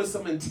pray with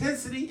some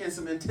intensity and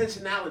some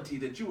intentionality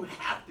that you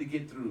have to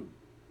get through.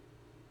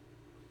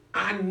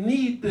 I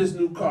need this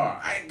new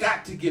car. I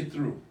got to get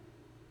through.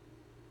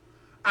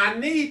 I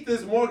need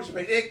this mortgage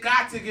payment. It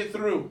got to get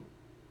through.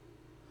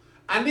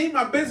 I need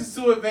my business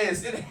to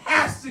advance. It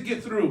has to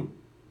get through.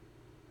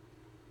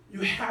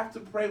 You have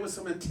to pray with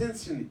some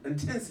intensity and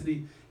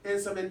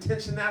some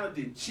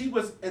intentionality. She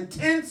was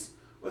intense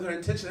with her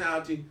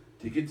intentionality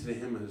to get to the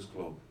hem of his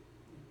cloak,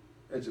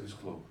 edge of his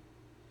cloak.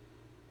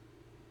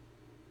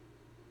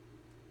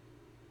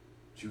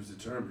 She was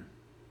determined.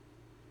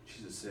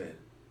 She just said,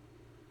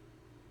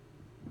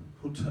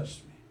 "Who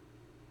touched me?"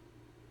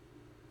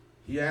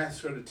 He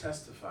asked her to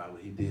testify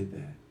when he did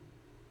that.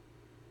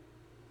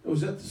 It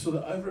was just so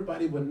that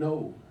everybody would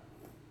know.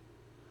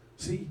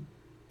 See,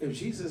 if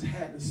Jesus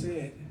hadn't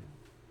said,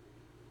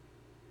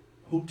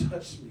 "Who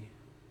touched me?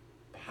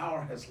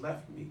 Power has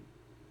left me,"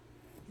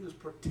 he was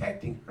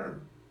protecting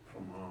her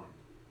from harm.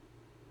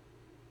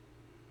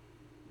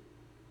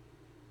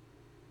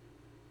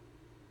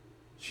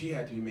 She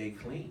had to be made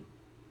clean.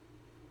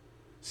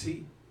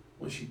 See,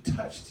 when she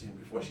touched him,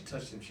 before she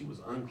touched him, she was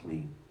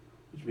unclean,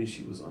 which means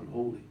she was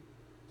unholy,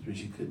 which means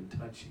she couldn't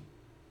touch him.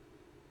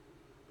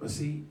 But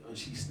see, when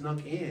she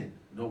snuck in,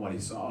 nobody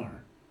saw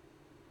her.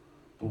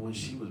 But when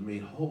she was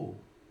made whole,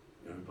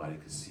 everybody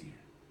could see her.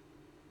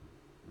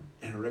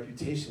 And her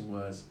reputation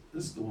was,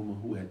 this is the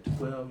woman who had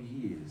 12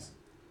 years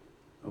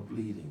of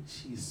bleeding.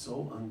 She's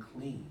so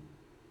unclean.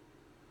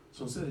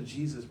 So instead of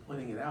Jesus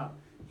pointing it out,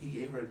 he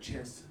gave her a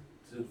chance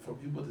for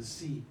people to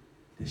see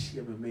that she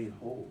had been made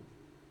whole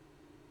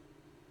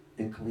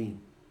and clean.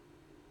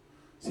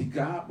 See,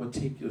 God will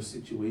take your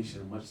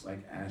situation much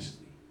like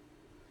Ashley,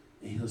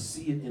 and he'll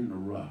see it in the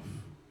rough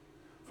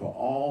for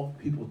all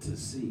people to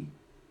see,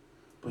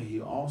 but he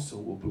also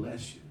will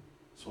bless you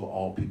so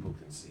all people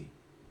can see.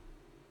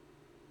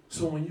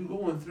 So when you're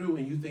going through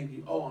and you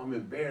think, oh, I'm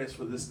embarrassed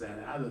for this, that,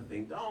 and other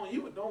thing,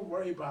 don't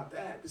worry about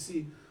that. But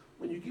see,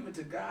 when you give it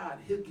to God,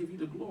 he'll give you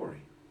the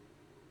glory.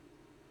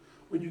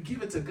 When you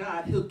give it to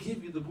God, he'll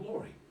give you the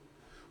glory.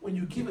 When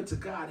you give it to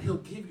God, he'll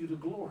give you the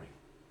glory.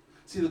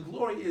 See, the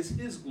glory is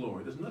his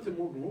glory. There's nothing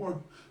more glory.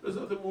 There's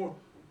nothing more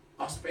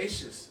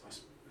auspicious.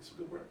 That's a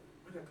good word.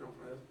 Where did that come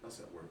from? That's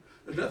that word.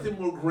 There's nothing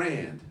more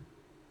grand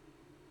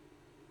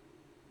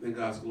than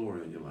God's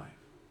glory in your life.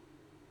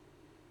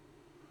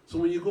 So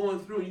when you're going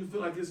through and you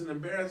feel like it's an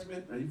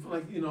embarrassment, or you feel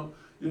like, you're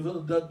a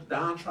little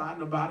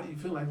downtrodden about it, you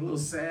feel like a little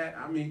sad.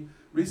 I mean,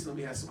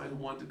 recently we had somebody who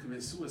wanted to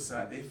commit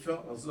suicide. They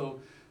felt as though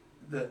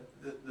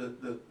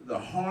the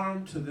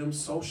harm to them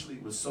socially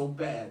was so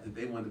bad that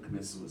they wanted to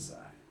commit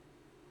suicide.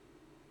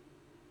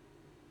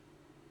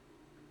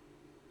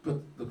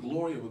 But the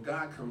glory of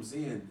God comes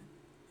in.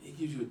 He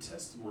gives you a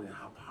testimony of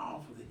how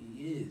powerful that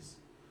he is.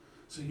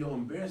 So your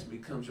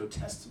embarrassment becomes your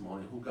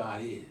testimony of who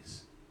God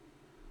is.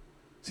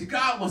 See,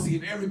 God wants to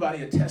give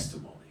everybody a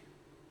testimony.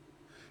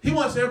 He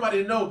wants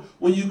everybody to know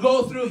when you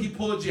go through, he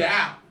pulled you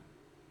out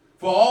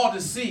for all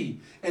to see.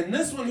 And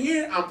this one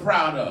here, I'm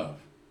proud of.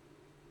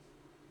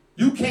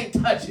 You can't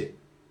touch it.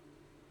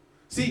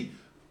 See,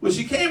 when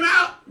she came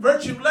out,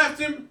 virtue left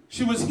him,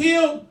 she was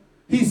healed.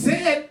 He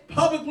said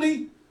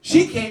publicly,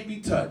 she can't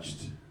be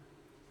touched.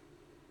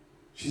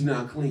 She's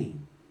now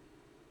clean.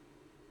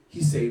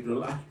 He saved her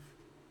life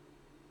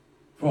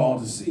for all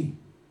to see.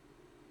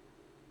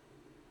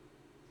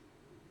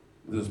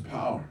 There's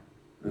power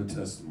in the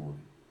testimony.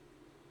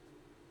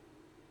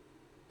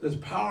 There's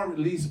power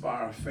released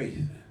by our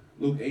faith.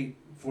 Luke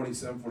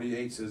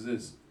 8:47-48 says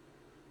this.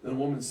 Then a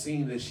woman,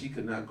 seeing that she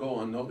could not go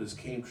unnoticed,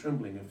 came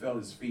trembling and fell at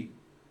his feet.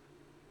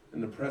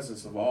 In the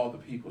presence of all the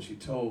people, she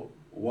told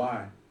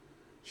why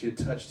she had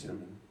touched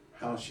him and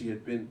how she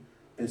had been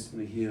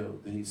instantly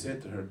healed. Then he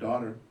said to her,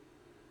 "Daughter,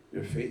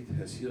 your faith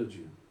has healed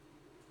you.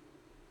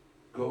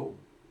 Go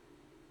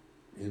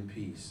in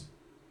peace."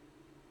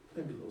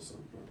 Let me a little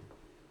something, brother.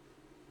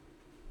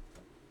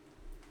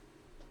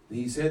 Then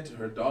he said to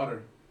her,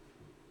 "Daughter,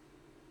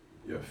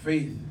 your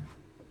faith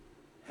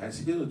has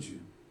healed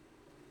you.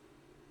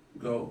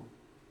 Go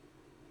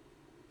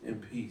in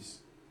peace."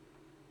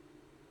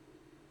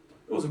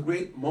 It was a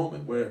great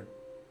moment where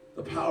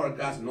the power of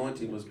God's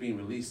anointing was being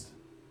released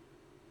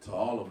to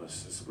all of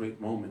us. It's a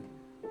great moment.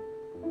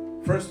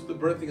 First, the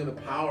birthing of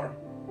the power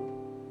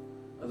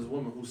of this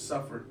woman who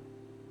suffered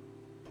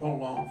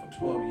prolonged for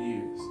 12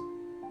 years.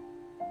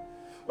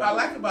 What I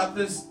like about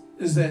this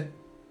is that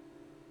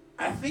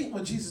I think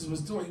what Jesus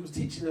was doing, he was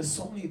teaching us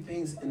so many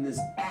things in this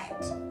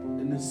act,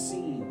 in this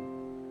scene.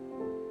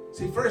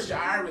 See, first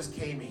Jairus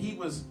came, and he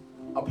was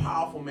a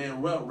powerful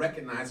man, well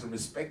recognized and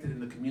respected in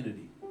the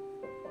community.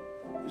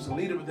 He was a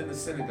leader within the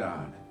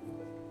synagogue.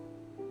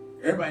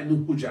 Everybody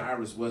knew who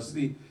Jairus was.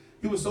 See,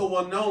 he was so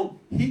well known,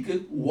 he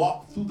could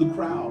walk through the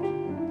crowd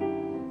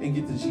and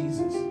get to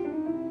Jesus.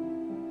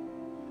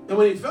 And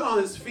when he fell on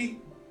his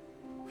feet,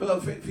 fell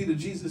at the feet of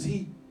Jesus,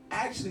 he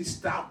actually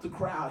stopped the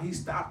crowd. He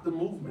stopped the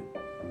movement.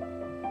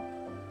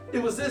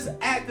 It was this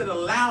act that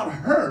allowed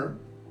her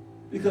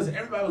Because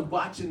everybody was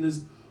watching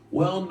this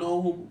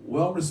well-known,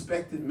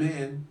 well-respected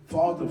man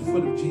fall at the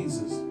foot of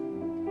Jesus.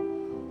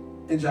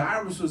 And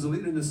Jairus was a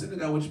leader in the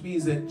synagogue, which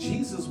means that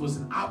Jesus was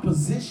in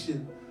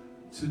opposition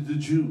to the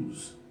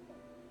Jews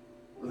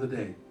of the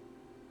day.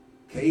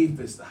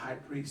 Caiaphas, the high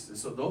priest. And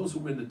so those who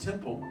were in the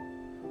temple,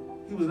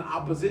 he was in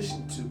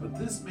opposition to. But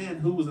this man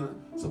who was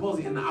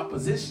supposedly in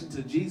opposition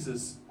to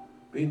Jesus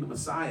being the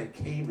Messiah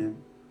came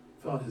and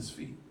fell at his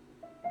feet.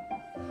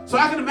 So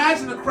I can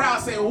imagine the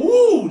crowd saying,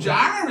 "Ooh,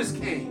 Jairus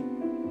came."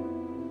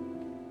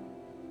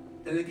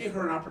 And they gave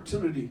her an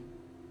opportunity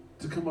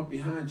to come up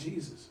behind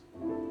Jesus.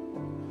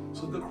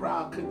 So the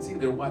crowd couldn't see.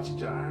 They were watching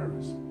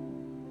Jairus.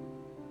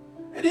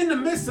 And in the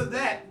midst of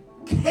that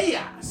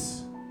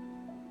chaos,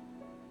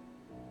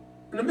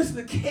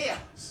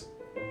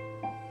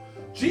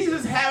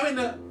 Jesus, having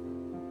the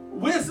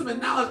wisdom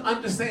and knowledge,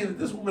 understanding that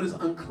this woman is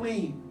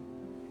unclean.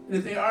 And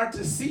if they are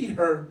to see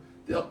her,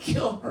 they'll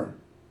kill her.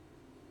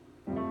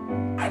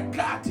 I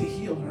got to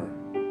heal her.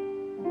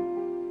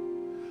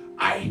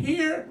 I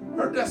hear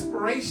her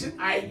desperation.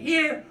 I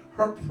hear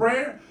her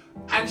prayer.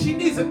 And she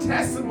needs a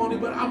testimony,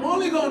 but I'm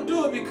only going to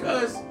do it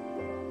because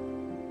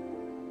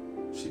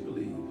she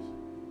believes.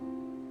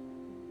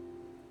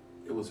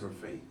 It was her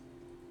faith.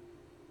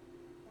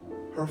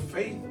 Her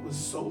faith was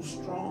so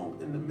strong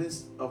in the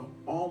midst of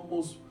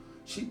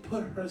she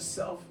put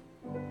herself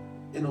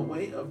in a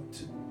way of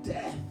to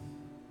death.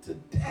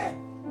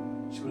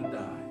 She would have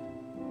died.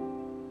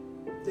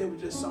 They would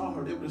just saw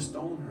her, they would have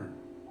stoned her.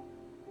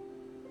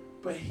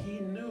 But he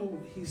knew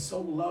he's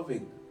so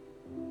loving,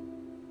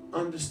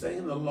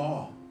 understanding the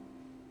law.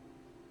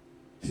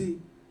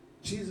 See,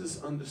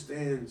 Jesus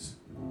understands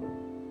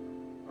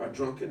our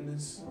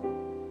drunkenness,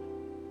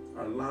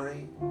 our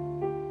lying,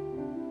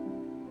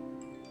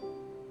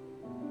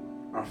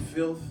 our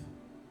filth,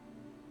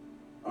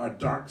 our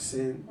dark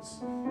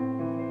sins.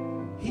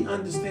 He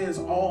understands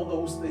all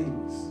those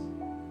things.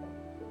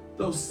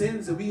 Those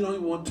sins that we don't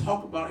even want to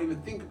talk about or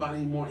even think about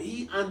anymore.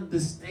 He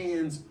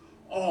understands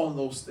all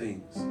those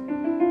things.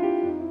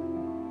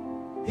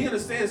 He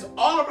understands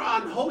all of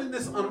our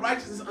unholiness,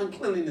 unrighteousness,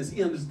 uncleanliness.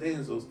 He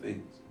understands those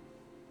things.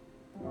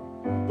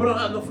 But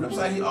on the flip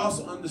side, he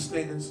also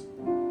understands,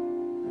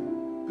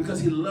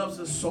 because he loves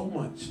us so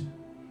much,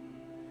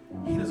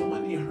 he doesn't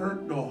want any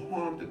hurt nor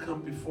harm to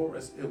come before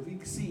us if we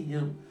see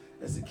him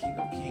as the King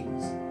of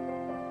Kings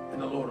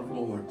and the Lord of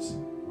Lords.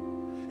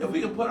 If we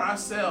can put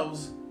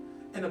ourselves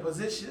in a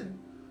position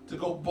to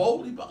go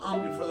boldly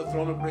before the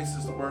throne of grace,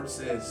 as the word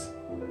says,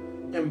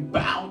 and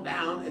bow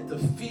down at the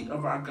feet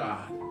of our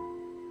God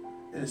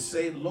and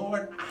say,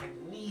 "Lord, I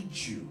need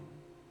you."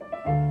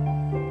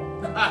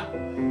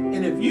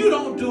 And if you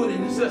don't do it,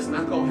 it's just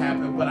not going to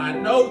happen. But I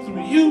know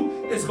through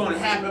you, it's going to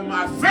happen.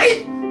 My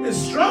faith is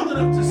strong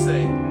enough to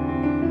say,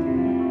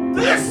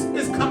 this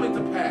is coming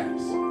to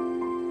pass.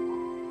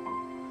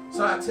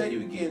 So I tell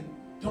you again,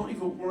 don't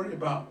even worry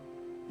about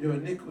your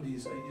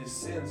iniquities or your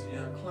sins or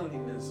your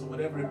uncleanliness or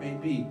whatever it may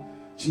be.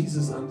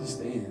 Jesus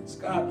understands.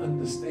 God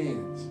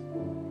understands.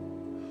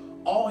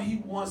 All he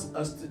wants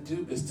us to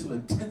do is to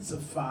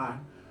intensify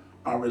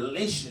our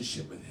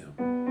relationship with him.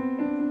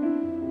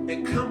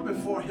 And come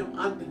before him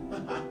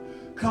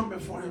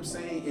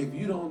saying, if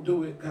you don't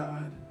do it,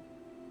 God,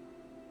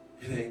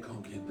 it ain't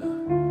gonna get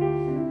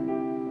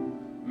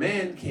done.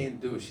 Man can't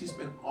do it. She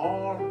spent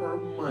all her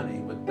money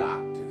with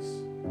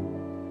doctors.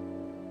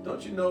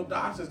 Don't you know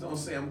doctors don't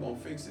say, I'm gonna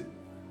fix it.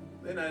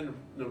 They're not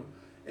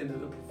into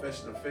the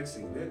profession of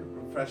fixing. They're in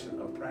the profession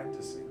of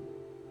practicing.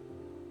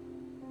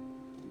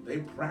 They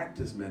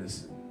practice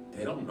medicine.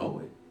 They don't know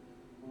it.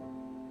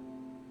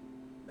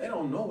 They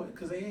don't know it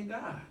because they ain't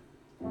God.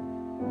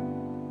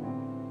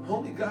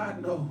 Only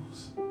God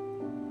knows.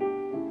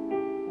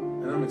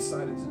 And I'm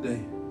excited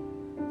today.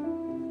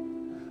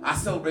 I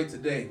celebrate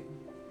today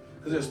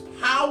because there's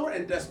power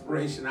in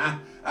desperation. I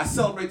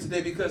celebrate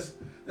today because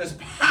there's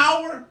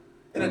power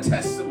in a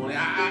testimony.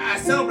 I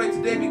celebrate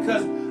today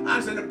because I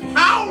understand the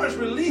power is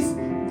released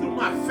through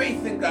my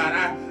faith in God.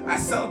 I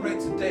celebrate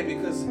today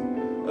because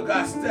of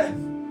God's death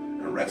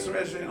and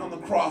resurrection on the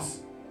cross.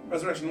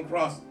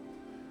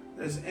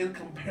 There's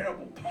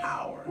incomparable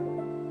power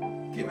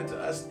given to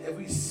us if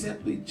we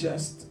simply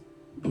just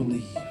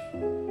believe.